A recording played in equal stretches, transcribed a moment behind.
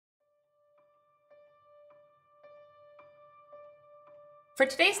For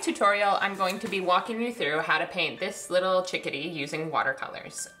today's tutorial, I'm going to be walking you through how to paint this little chickadee using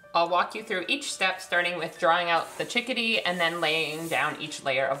watercolors. I'll walk you through each step, starting with drawing out the chickadee and then laying down each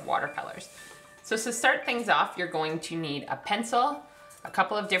layer of watercolors. So to start things off, you're going to need a pencil, a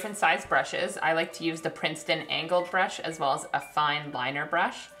couple of different size brushes. I like to use the Princeton angled brush as well as a fine liner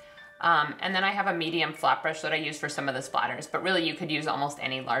brush. And then I have a medium flat brush that I use for some of the splatters, but really you could use almost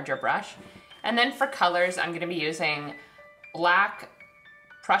any larger brush. And then for colors, I'm gonna be using black,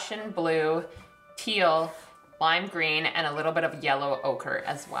 Prussian blue, teal, lime green, and a little bit of yellow ochre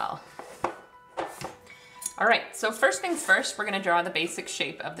as well. All right, so first things first, we're gonna draw the basic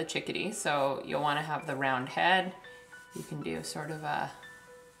shape of the chickadee. So you'll wanna have the round head. You can do sort of a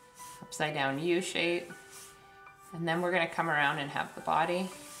upside down U shape. And then we're gonna come around and have the body.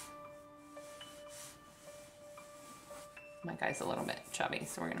 My guy's a little bit chubby,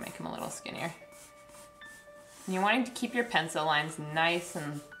 so we're gonna make him a little skinnier. And you're wanting to keep your pencil lines nice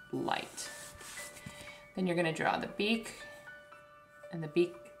and light. Then you're gonna draw the beak, and the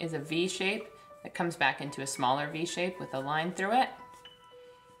beak is a V shape that comes back into a smaller V shape with a line through it.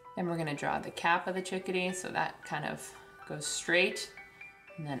 Then we're gonna draw the cap of the chickadee, so that kind of goes straight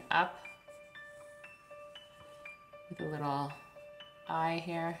and then up with a little eye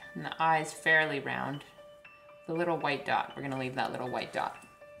here, and the eye is fairly round. The little white dot, we're gonna leave that little white dot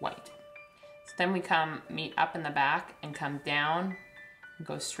white. So then we meet up in the back and come down and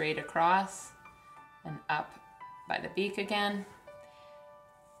go straight across and up by the beak again.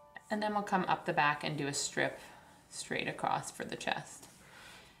 And then we'll come up the back and do a strip straight across for the chest.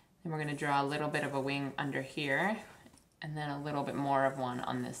 Then we're gonna draw a little bit of a wing under here and then a little bit more of one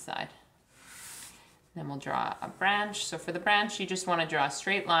on this side. Then we'll draw a branch. So for the branch, you just wanna draw a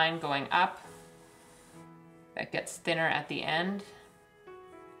straight line going up that gets thinner at the end.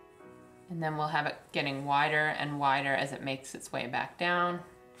 And then we'll have it getting wider and wider as it makes its way back down.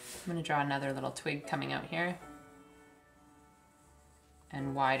 I'm gonna draw another little twig coming out here.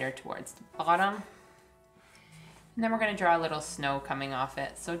 And wider towards the bottom. And then we're gonna draw a little snow coming off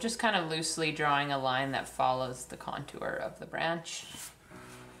it. So just kind of loosely drawing a line that follows the contour of the branch.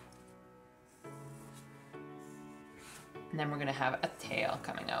 And then we're gonna have a tail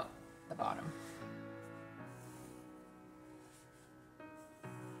coming out the bottom.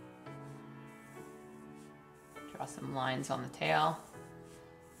 Draw some lines on the tail.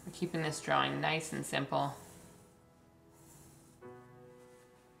 We're keeping this drawing nice and simple.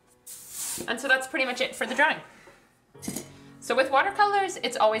 And so that's pretty much it for the drawing. So with watercolors,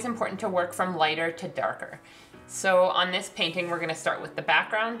 it's always important to work from lighter to darker. So on this painting, we're gonna start with the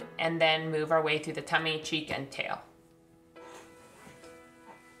background and then move our way through the tummy, cheek, and tail.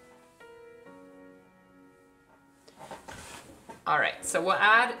 All right, so we'll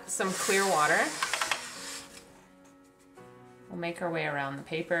add some clear water. We'll make our way around the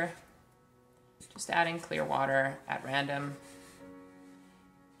paper, just adding clear water at random.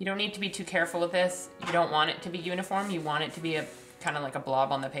 You don't need to be too careful with this. You don't want it to be uniform. You want it to be kind of like a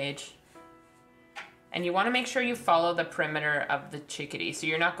blob on the page. And you want to make sure you follow the perimeter of the chickadee. So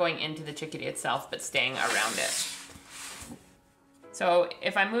you're not going into the chickadee itself, but staying around it. So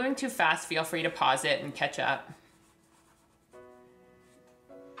if I'm moving too fast, feel free to pause it and catch up.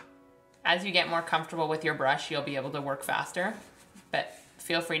 As you get more comfortable with your brush, you'll be able to work faster, but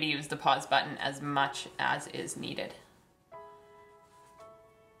feel free to use the pause button as much as is needed.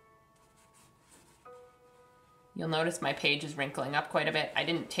 You'll notice my page is wrinkling up quite a bit. I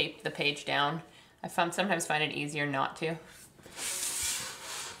didn't tape the page down. I sometimes find it easier not to.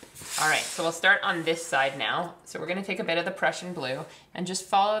 All right, so we'll start on this side now. So we're gonna take a bit of the Prussian blue and just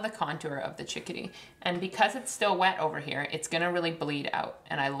follow the contour of the chickadee. And because it's still wet over here, it's gonna really bleed out.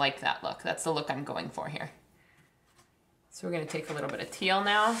 And I like that look. That's the look I'm going for here. So we're gonna take a little bit of teal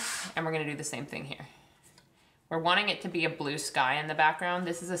now, and we're gonna do the same thing here. We're wanting it to be a blue sky in the background.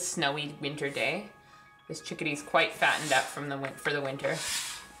 This is a snowy winter day. This chickadee's quite fattened up for the winter.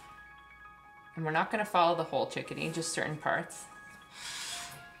 And we're not gonna follow the whole chickadee, just certain parts.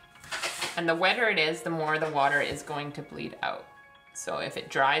 And the wetter it is, the more the water is going to bleed out. So if it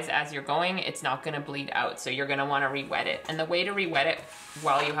dries as you're going, it's not gonna bleed out. So you're gonna wanna re-wet it. And the way to re-wet it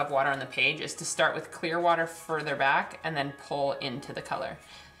while you have water on the page is to start with clear water further back and then pull into the color.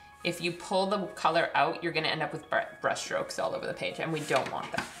 If you pull the color out, you're gonna end up with brush strokes all over the page, and we don't want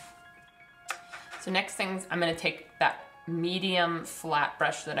that. So next thing, I'm gonna take that medium flat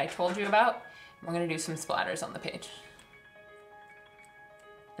brush that I told you about. We're gonna do some splatters on the page.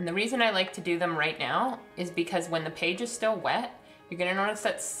 And the reason I like to do them right now is because when the page is still wet, you're gonna notice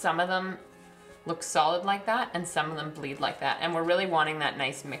that some of them look solid like that and some of them bleed like that. And we're really wanting that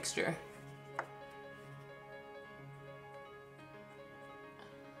nice mixture.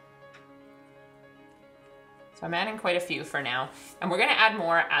 So I'm adding quite a few for now. And we're gonna add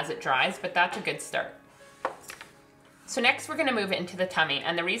more as it dries, but that's a good start. So next we're gonna move into the tummy.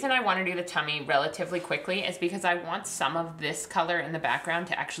 And the reason I wanna do the tummy relatively quickly is because I want some of this color in the background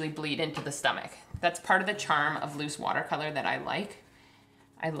to actually bleed into the stomach. That's part of the charm of loose watercolor that I like.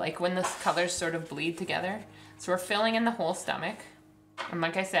 I like when the colors sort of bleed together. So we're filling in the whole stomach. And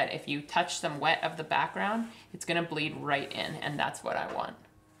like I said, if you touch some wet of the background, it's gonna bleed right in, and that's what I want.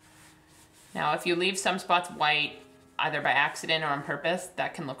 Now, if you leave some spots white, either by accident or on purpose,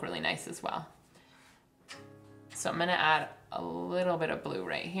 that can look really nice as well. So I'm gonna add a little bit of blue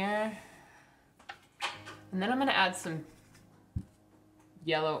right here. And then I'm gonna add some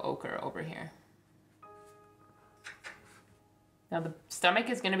yellow ochre over here. Now the stomach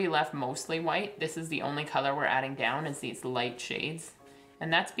is gonna be left mostly white. This is the only color we're adding down, is these light shades.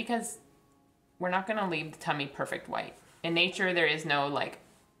 And that's because we're not gonna leave the tummy perfect white. In nature, there is no like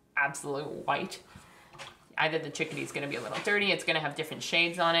absolute white. Either the chickadee is gonna be a little dirty, it's gonna have different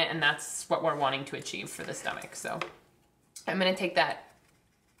shades on it, and that's what we're wanting to achieve for the stomach. So I'm gonna take that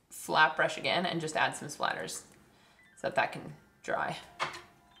flat brush again and just add some splatters so that can dry.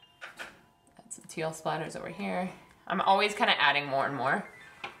 Add some teal splatters over here. I'm always kind of adding more and more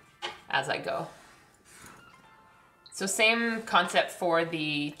as I go. So same concept for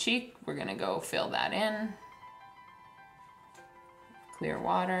the cheek. We're gonna go fill that in. Clear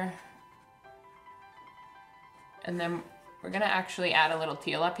water. And then we're gonna actually add a little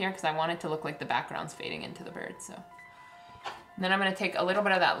teal up here because I want it to look like the background's fading into the bird. So, and then I'm gonna take a little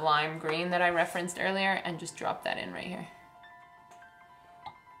bit of that lime green that I referenced earlier and just drop that in right here.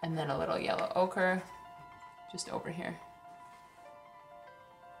 And then a little yellow ochre just over here.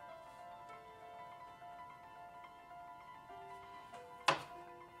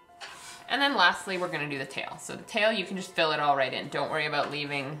 And then lastly, we're gonna do the tail. So the tail, you can just fill it all right in. Don't worry about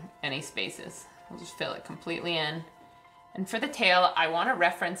leaving any spaces. We'll just fill it completely in. And for the tail, I wanna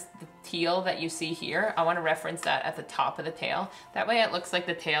reference the teal that you see here. I wanna reference that at the top of the tail. That way it looks like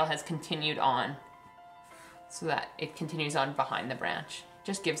the tail has continued on, so that it continues on behind the branch.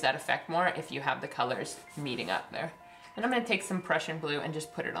 Just gives that effect more if you have the colors meeting up there. And I'm gonna take some Prussian blue and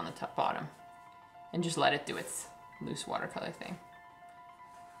just put it on the top bottom and just let it do its loose watercolor thing.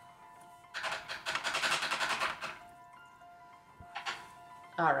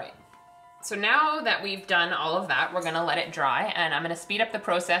 All right, so now that we've done all of that, we're gonna let it dry, and I'm gonna speed up the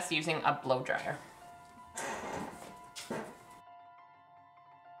process using a blow dryer.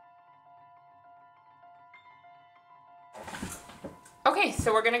 Okay,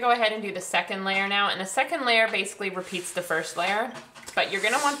 so we're gonna go ahead and do the second layer now, and the second layer basically repeats the first layer, but you're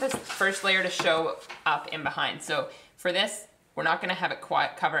gonna want this first layer to show up in behind. So for this, we're not gonna have it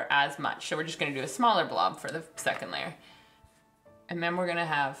cover as much, so we're just gonna do a smaller blob for the second layer. And then we're gonna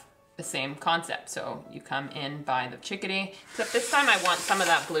have the same concept. So you come in by the chickadee, except this time I want some of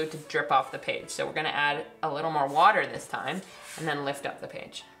that blue to drip off the page. So we're gonna add a little more water this time and then lift up the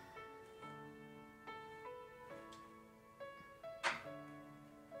page.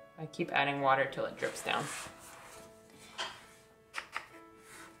 I keep adding water till it drips down.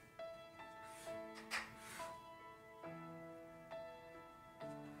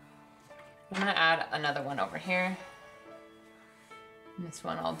 I'm gonna add another one over here. And this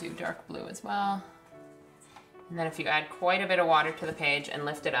one I'll do dark blue as well. And then if you add quite a bit of water to the page and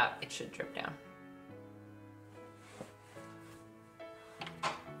lift it up, it should drip down.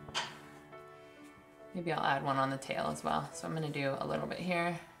 Maybe I'll add one on the tail as well. So I'm gonna do a little bit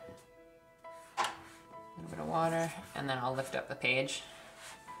here, a little bit of water, and then I'll lift up the page.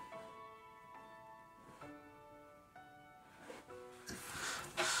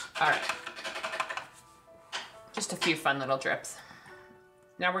 All right, just a few fun little drips.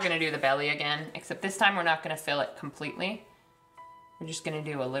 Now we're gonna do the belly again, except this time we're not gonna fill it completely. We're just gonna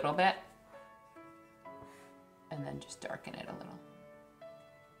do a little bit and then just darken it a little.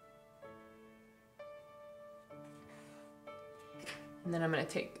 And then I'm gonna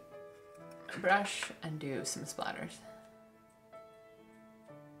take my brush and do some splatters.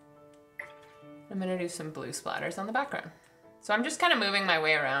 I'm gonna do some blue splatters on the background. So I'm just kind of moving my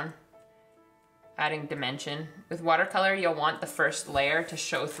way around, adding dimension. With watercolor, you'll want the first layer to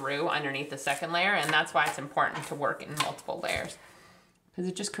show through underneath the second layer, and that's why it's important to work in multiple layers, because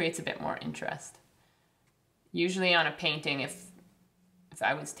it just creates a bit more interest. Usually on a painting, if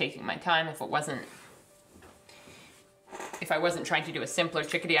I was taking my time, if I wasn't trying to do a simpler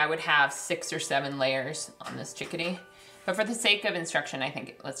chickadee, I would have 6 or 7 layers on this chickadee. But for the sake of instruction, I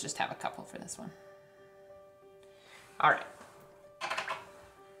think let's just have a couple for this one. All right.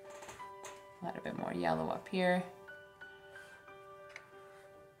 Add a bit more yellow up here.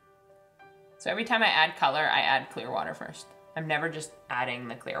 So every time I add color, I add clear water first. I'm never just adding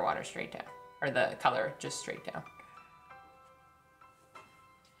the clear water straight down, or the color just straight down.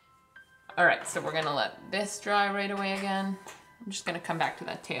 All right, so we're gonna let this dry right away again. I'm just gonna come back to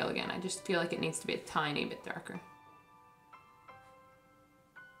that tail again. I just feel like it needs to be a tiny bit darker.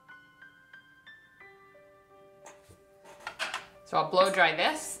 So I'll blow dry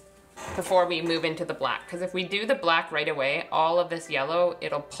this before we move into the black, because if we do the black right away, all of this yellow,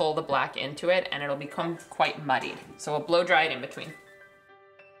 it'll pull the black into it and it'll become quite muddied. So we'll blow dry it in between.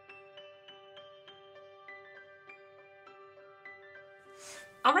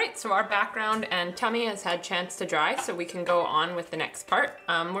 All right, so our background and tummy has had a chance to dry, so we can go on with the next part.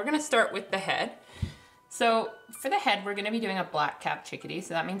 We're gonna start with the head. So for the head, we're gonna be doing a black cap chickadee,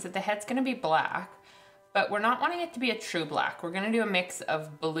 so that means that the head's gonna be black, but we're not wanting it to be a true black. We're gonna do a mix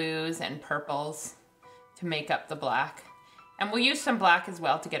of blues and purples to make up the black. And we'll use some black as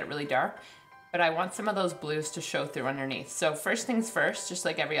well to get it really dark, but I want some of those blues to show through underneath. So first things first, just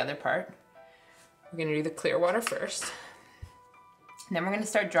like every other part, we're gonna do the clear water first. And then we're gonna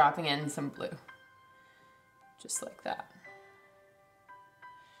start dropping in some blue, just like that.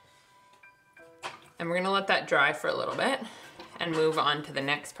 And we're gonna let that dry for a little bit and move on to the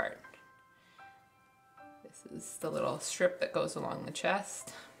next part. This is the little strip that goes along the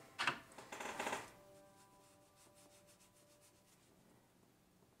chest.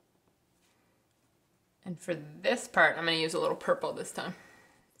 And for this part, I'm gonna use a little purple this time.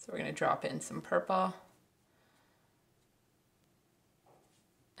 So we're gonna drop in some purple.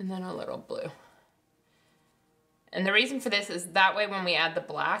 And then a little blue. And the reason for this is that way when we add the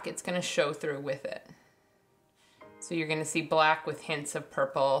black, it's gonna show through with it. So you're gonna see black with hints of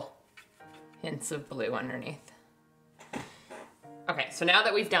purple, hints of blue underneath. Okay, so now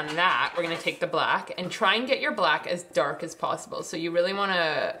that we've done that, we're gonna take the black and try and get your black as dark as possible. So you really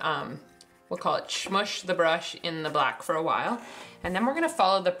wanna, we'll call it smush the brush in the black for a while. And then we're gonna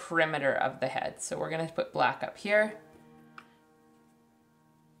follow the perimeter of the head. So we're gonna put black up here.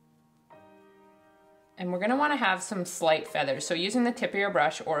 And we're gonna wanna have some slight feathers. So using the tip of your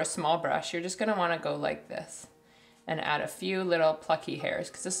brush or a small brush, you're just gonna wanna go like this and add a few little plucky hairs,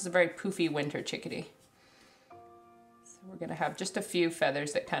 because this is a very poofy winter chickadee. So we're gonna have just a few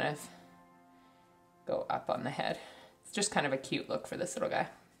feathers that kind of go up on the head. It's just kind of a cute look for this little guy.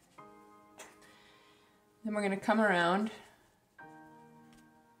 Then we're gonna come around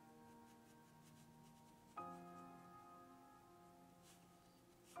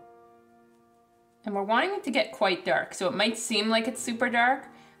and we're wanting it to get quite dark. So it might seem like it's super dark,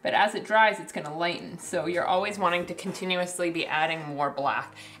 but as it dries, it's gonna lighten. So you're always wanting to continuously be adding more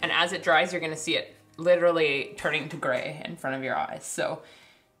black. And as it dries, you're gonna see it literally turning to gray in front of your eyes. So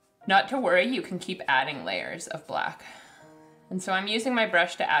not to worry, you can keep adding layers of black. And so I'm using my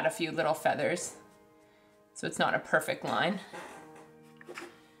brush to add a few little feathers, so it's not a perfect line.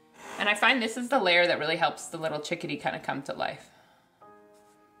 And I find this is the layer that really helps the little chickadee kind of come to life.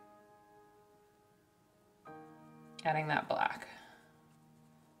 Adding that black.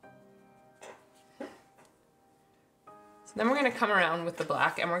 So then we're gonna come around with the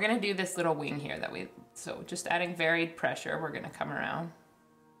black and we're gonna do this little wing here so just adding varied pressure, we're gonna come around.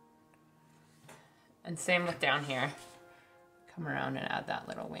 And same with down here. Come around and add that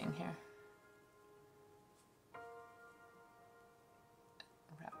little wing here.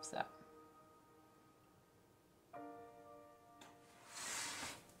 Wraps up.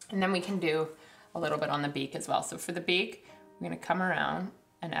 And then we can do a little bit on the beak as well. So for the beak, we're gonna come around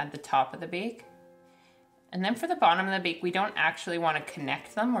and add the top of the beak. And then for the bottom of the beak, we don't actually want to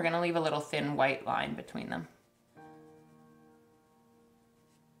connect them. We're gonna leave a little thin white line between them.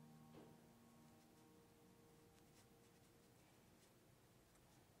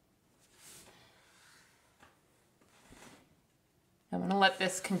 I'm gonna let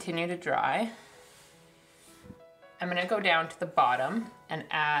this continue to dry. I'm gonna go down to the bottom and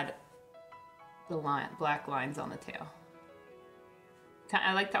add the black lines on the tail.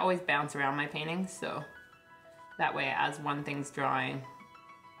 I like to always bounce around my paintings, so that way as one thing's drying,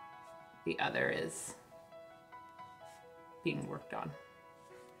 the other is being worked on.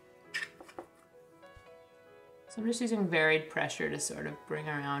 So I'm just using varied pressure to sort of bring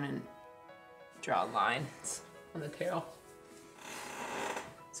around and draw lines on the tail.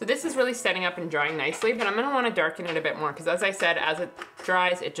 So this is really setting up and drying nicely, but I'm gonna wanna darken it a bit more because as I said, as it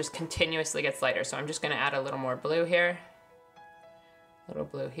dries, it just continuously gets lighter. So I'm just gonna add a little more blue here, a little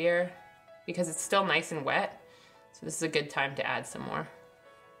blue here, because it's still nice and wet. So this is a good time to add some more.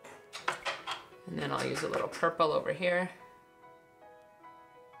 And then I'll use a little purple over here.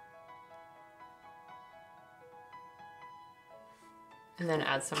 And then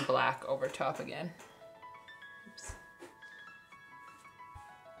add some black over top again. Oops.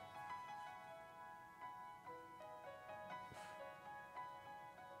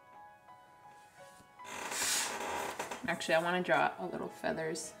 Actually, I want to draw a little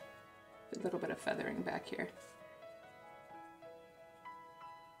feathers, a little bit of feathering back here.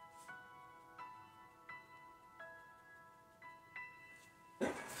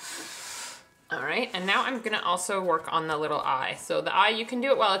 All right, and now I'm gonna also work on the little eye. So the eye, you can do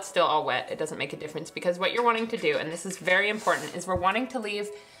it while it's still all wet. It doesn't make a difference, because what you're wanting to do, and this is very important, is we're wanting to leave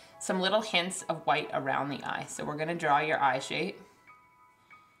some little hints of white around the eye. So we're gonna draw your eye shape,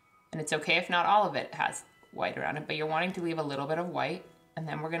 and it's okay if not all of it has white around it, but you're wanting to leave a little bit of white, and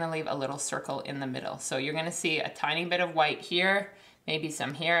then we're gonna leave a little circle in the middle. So you're gonna see a tiny bit of white here, maybe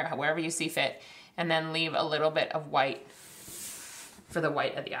some here, wherever you see fit, and then leave a little bit of white for the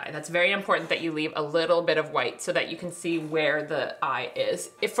white of the eye. That's very important that you leave a little bit of white so that you can see where the eye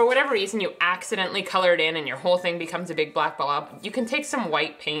is. If for whatever reason you accidentally color it in and your whole thing becomes a big black blob, you can take some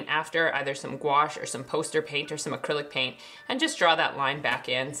white paint after, either some gouache or some poster paint or some acrylic paint, and just draw that line back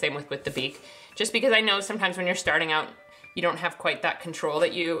in. Same with the beak. Just because I know sometimes when you're starting out, you don't have quite that control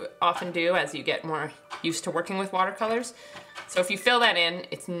that you often do as you get more used to working with watercolors. So if you fill that in,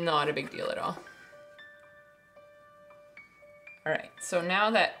 it's not a big deal at all. All right, so now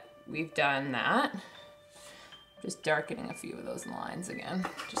that we've done that, just darkening a few of those lines again,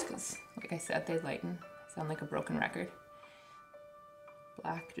 just because, like I said, they lighten. Sound like a broken record.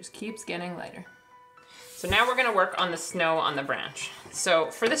 Black just keeps getting lighter. So now we're gonna work on the snow on the branch.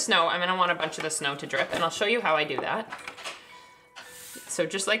 So for the snow, I'm gonna want a bunch of the snow to drip, and I'll show you how I do that. So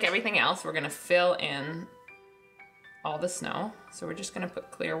just like everything else, we're gonna fill in all the snow. So we're just gonna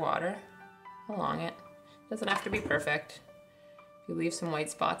put clear water along it. Doesn't have to be perfect. If you leave some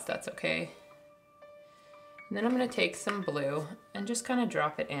white spots, that's okay. And then I'm gonna take some blue and just kind of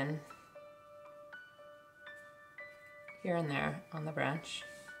drop it in here and there on the branch.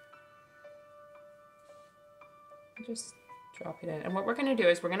 Just drop it in. And what we're gonna do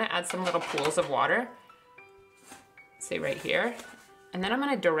is we're gonna add some little pools of water, say right here, and then I'm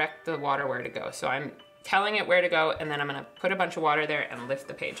gonna direct the water where to go. So I'm telling it where to go, and then I'm gonna put a bunch of water there and lift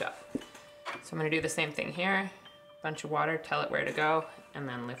the page up. So I'm gonna do the same thing here. Bunch of water, tell it where to go, and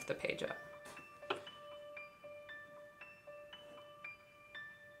then lift the page up.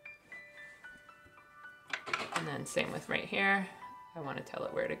 And then same with right here. I want to tell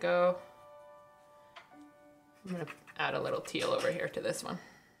it where to go. I'm going to add a little teal over here to this one.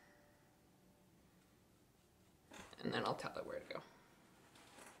 And then I'll tell it where to go.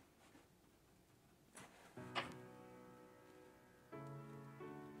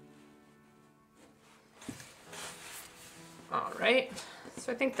 All right,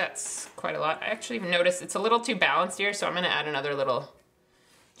 so I think that's quite a lot. I actually noticed it's a little too balanced here, so I'm gonna add another little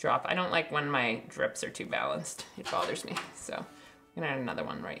drop. I don't like when my drips are too balanced. It bothers me, so I'm gonna add another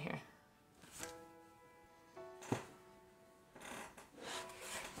one right here.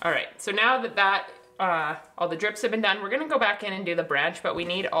 All right, so now that all the drips have been done, we're gonna go back in and do the branch, but we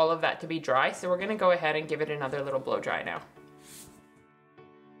need all of that to be dry, so we're gonna go ahead and give it another little blow dry now.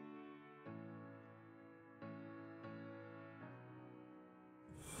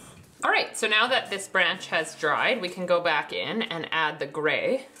 All right, so now that this branch has dried, we can go back in and add the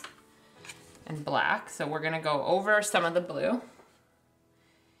gray and black. So we're gonna go over some of the blue.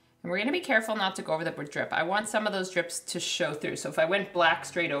 And we're gonna be careful not to go over the drip. I want some of those drips to show through. So if I went black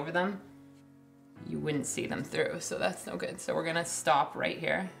straight over them, you wouldn't see them through, so that's no good. So we're gonna stop right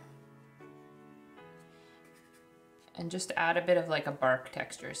here and just add a bit of like a bark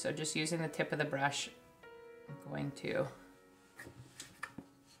texture. So just using the tip of the brush, I'm going to,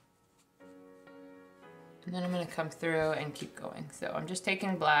 and then I'm gonna come through and keep going. So I'm just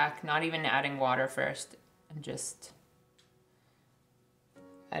taking black, not even adding water first, and just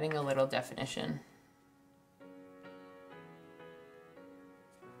adding a little definition.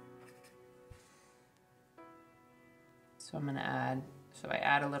 So I'm gonna add, so I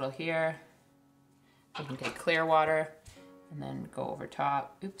add a little here. I can take clear water and then go over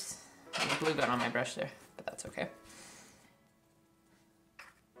top. Oops, there's a glue gun on my brush there, but that's okay.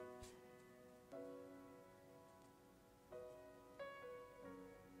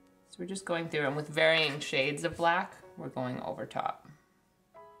 So we're just going through, and with varying shades of black, we're going over top.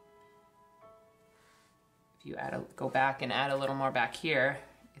 If you go back and add a little more back here,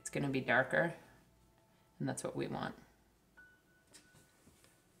 it's gonna be darker, and that's what we want.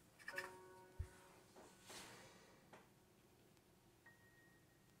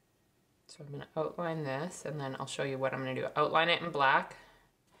 So I'm gonna outline this, and then I'll show you what I'm gonna do. Outline it in black,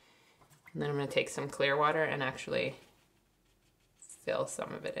 and then I'm gonna take some clear water and actually fill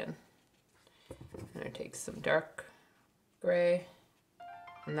some of it in. I'm gonna take some dark gray,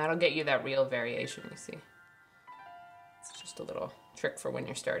 and that'll get you that real variation you see. It's just a little trick for when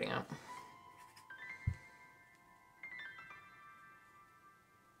you're starting out.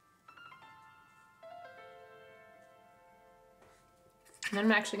 And then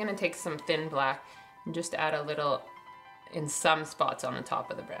I'm actually gonna take some thin black and just add a little in some spots on the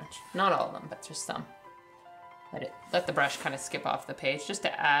top of the branch. Not all of them, but just some. Let the brush kind of skip off the page just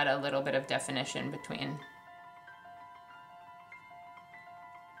to add a little bit of definition between.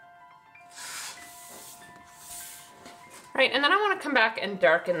 Right, and then I want to come back and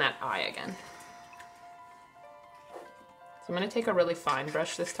darken that eye again. So I'm going to take a really fine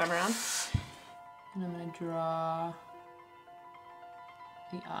brush this time around, and I'm going to draw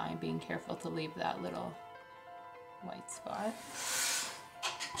the eye, being careful to leave that little white spot.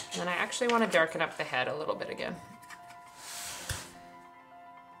 And then I actually want to darken up the head a little bit again.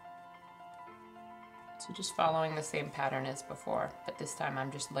 So just following the same pattern as before, but this time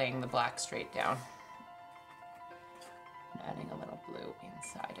I'm just laying the black straight down and adding a little blue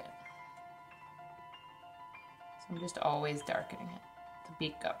inside it. So I'm just always darkening it. The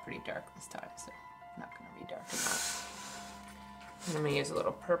beak got pretty dark this time, so I'm not going to redarken that. And I'm going to use a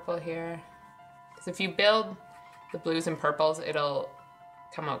little purple here, because if you build the blues and purples, it'll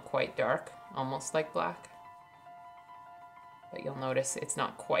come out quite dark, almost like black. But you'll notice it's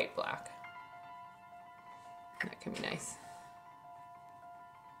not quite black. That can be nice.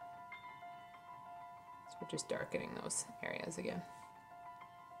 So we're just darkening those areas again.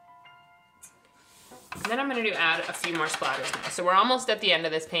 And then I'm going to add a few more splatters now. So we're almost at the end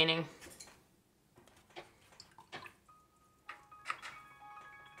of this painting.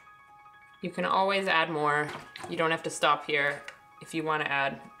 You can always add more. You don't have to stop here. If you want to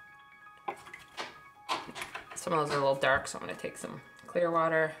add, some of those are a little dark, so I'm going to take some clear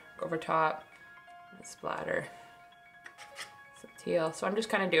water, go over top, and splatter some teal. So I'm just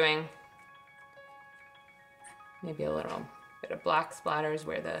kind of doing maybe a little bit of black splatters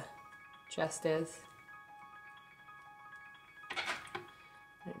where the chest is.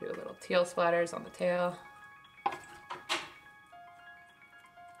 I'm going to do a little teal splatters on the tail.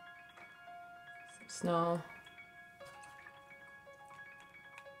 Some snow.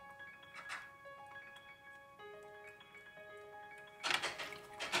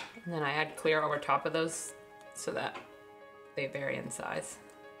 And then I add clear over top of those so that they vary in size.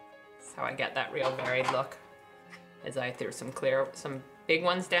 That's how I get that real varied look, is I threw some big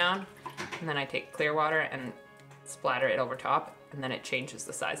ones down, and then I take clear water and splatter it over top, and then it changes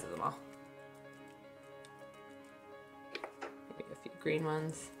the size of them all. Maybe a few green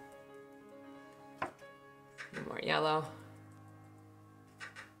ones, a few more yellow.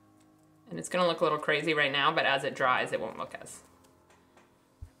 And it's gonna look a little crazy right now, but as it dries, it won't look as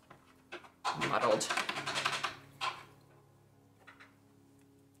muddled.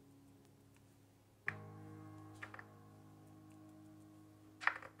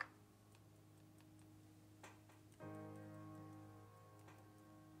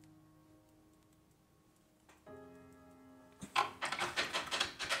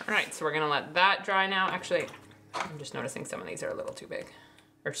 All right, so we're gonna let that dry now. Actually, I'm just noticing some of these are a little too big,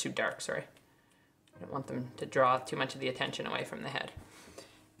 or too dark, sorry. I don't want them to draw too much of the attention away from the head.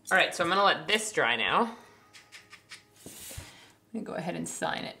 All right, so I'm gonna let this dry now. I'm gonna go ahead and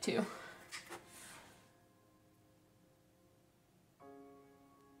sign it too.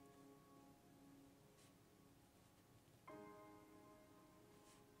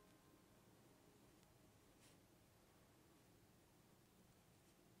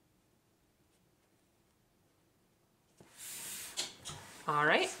 All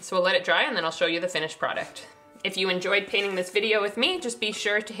right, so we'll let it dry and then I'll show you the finished product. If you enjoyed painting this video with me, just be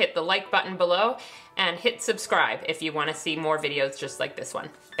sure to hit the like button below and hit subscribe if you want to see more videos just like this one.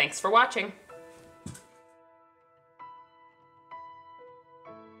 Thanks for watching.